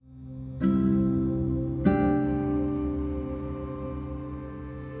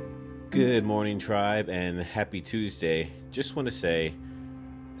Good morning, tribe, and happy Tuesday. Just want to say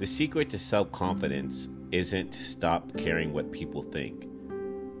the secret to self confidence isn't to stop caring what people think,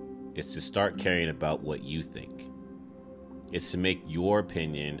 it's to start caring about what you think. It's to make your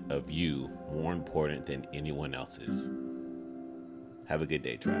opinion of you more important than anyone else's. Have a good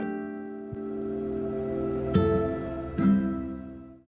day, tribe.